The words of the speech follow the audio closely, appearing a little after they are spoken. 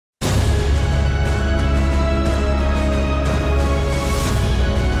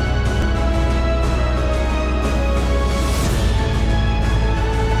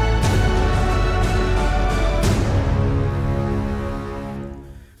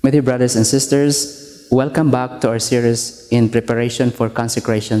My dear brothers and sisters, welcome back to our series in preparation for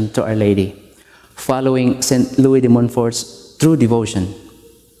consecration to Our Lady, following St. Louis de Montfort's True Devotion.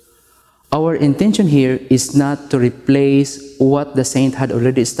 Our intention here is not to replace what the saint had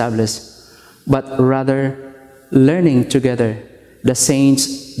already established, but rather learning together the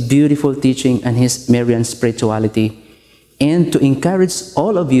saint's beautiful teaching and his Marian spirituality, and to encourage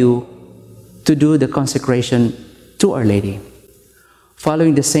all of you to do the consecration to Our Lady.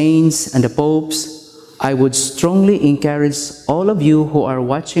 Following the saints and the popes, I would strongly encourage all of you who are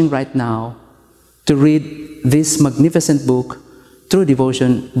watching right now to read this magnificent book, True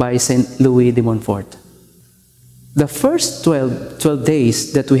Devotion by St. Louis de Montfort. The first 12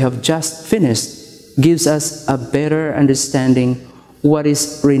 days that we have just finished gives us a better understanding what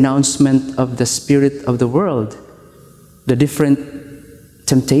is renouncement of the spirit of the world, the different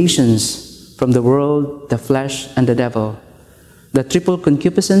temptations from the world, the flesh, and the devil, the triple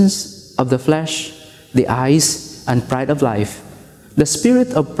concupiscence of the flesh, the eyes, and pride of life, the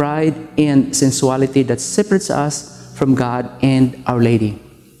spirit of pride and sensuality that separates us from God and Our Lady,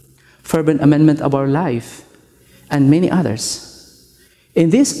 fervent amendment of our life, and many others.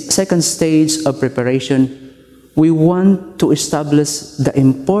 In this second stage of preparation, we want to establish the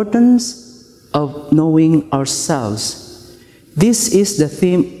importance of knowing ourselves. This is the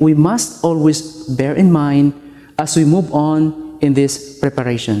theme we must always bear in mind as we move on in these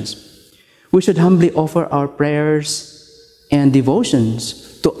preparations. We should humbly offer our prayers and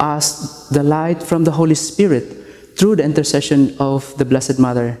devotions to ask the light from the Holy Spirit through the intercession of the Blessed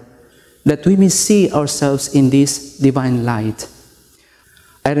Mother, that we may see ourselves in this divine light.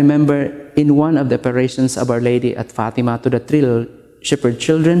 I remember in one of the apparitions of Our Lady at Fatima to the three little shepherd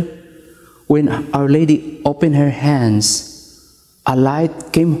children, when Our Lady opened her hands, a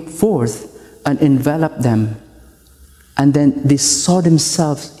light came forth and enveloped them. And then they saw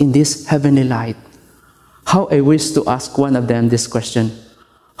themselves in this heavenly light. How I wish to ask one of them this question: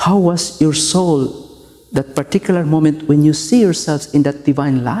 how was your soul that particular moment when you see yourselves in that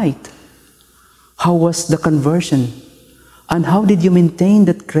divine light? How was the conversion? And how did you maintain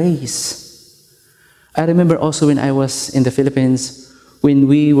that grace? I remember also when I was in the Philippines, when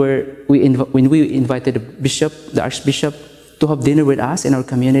we invited the Archbishop, to have dinner with us in our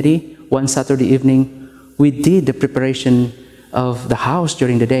community one Saturday evening. We did the preparation of the house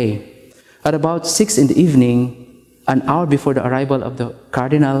during the day. At about 6 in the evening, an hour before the arrival of the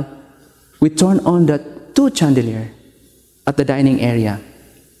Cardinal, we turned on the 2 chandelier at the dining area.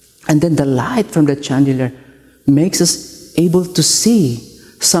 And then the light from the chandelier makes us able to see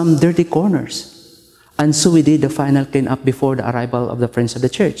some dirty corners. And so we did the final clean-up before the arrival of the Friends of the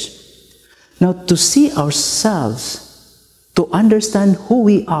Church. Now, to see ourselves, to understand who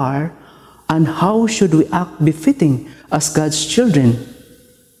we are, and how should we act befitting as God's children,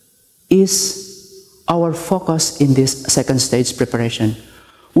 is our focus in this second stage preparation.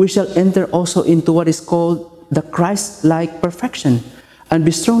 We shall enter also into what is called the Christ-like perfection, and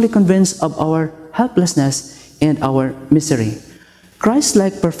be strongly convinced of our helplessness and our misery.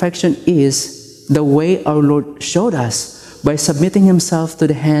 Christ-like perfection is the way our Lord showed us by submitting Himself to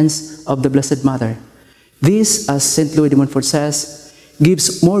the hands of the Blessed Mother. This, as St. Louis de Montfort says,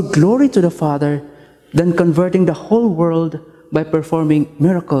 gives more glory to the Father than converting the whole world by performing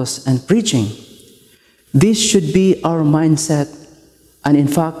miracles and preaching. This should be our mindset, and in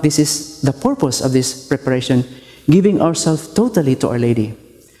fact, this is the purpose of this preparation, giving ourselves totally to Our Lady.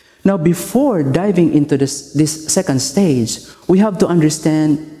 Now, before diving into this second stage, we have to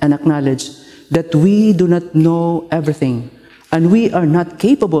understand and acknowledge that we do not know everything, and we are not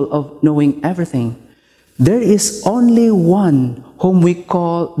capable of knowing everything. There is only one whom we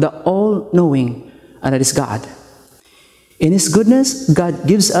call the all-knowing, and that is God. In His goodness, God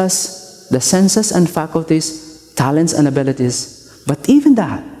gives us the senses and faculties, talents and abilities, but even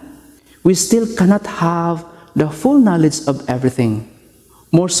that, we still cannot have the full knowledge of everything,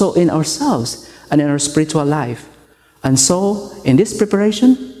 more so in ourselves and in our spiritual life. And so, in this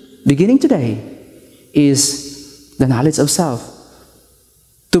preparation, beginning today, is the knowledge of self,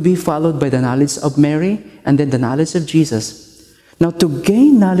 to be followed by the knowledge of Mary, and then the knowledge of Jesus. Now, to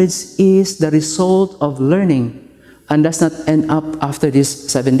gain knowledge is the result of learning, and does not end up after these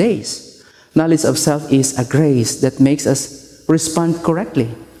 7 days. Knowledge of self is a grace that makes us respond correctly.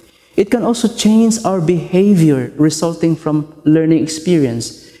 It can also change our behavior resulting from learning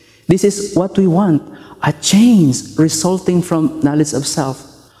experience. This is what we want, a change resulting from knowledge of self.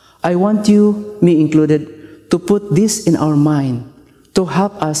 I want you, me included, to put this in our mind to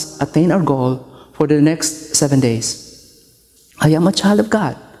help us attain our goal for the next 7 days. I am a child of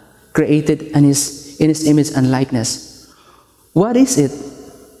God, created in His image and likeness. What is it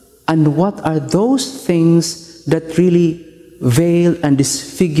And what are those things that really veil and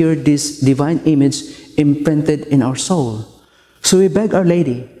disfigure this divine image imprinted in our soul? So we beg Our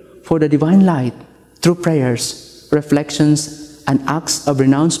Lady for the divine light through prayers, reflections, and acts of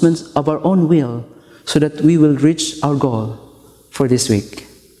renouncement of our own will, so that we will reach our goal for this week.